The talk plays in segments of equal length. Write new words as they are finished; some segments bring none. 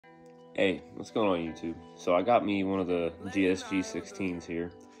Hey, what's going on YouTube? So I got me one of the GSG-16s here.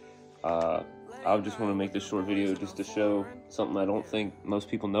 I just want to make this short video just to show something I don't think most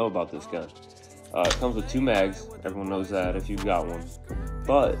people know about this gun. It comes with 2 mags, everyone knows that if you've got one.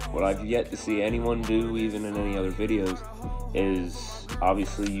 But what I've yet to see anyone do, even in any other videos, is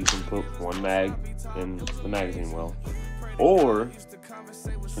obviously you can put 1 mag in the magazine well. Or, if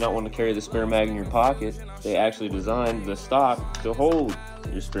you're not wanting to carry the spare mag in your pocket, they actually designed the stock to hold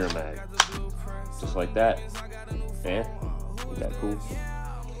your spare mag. Just like that. Isn't that cool?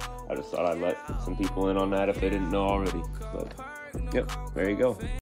 I just thought I'd let some people in on that if they didn't know already. But, yep, there you go.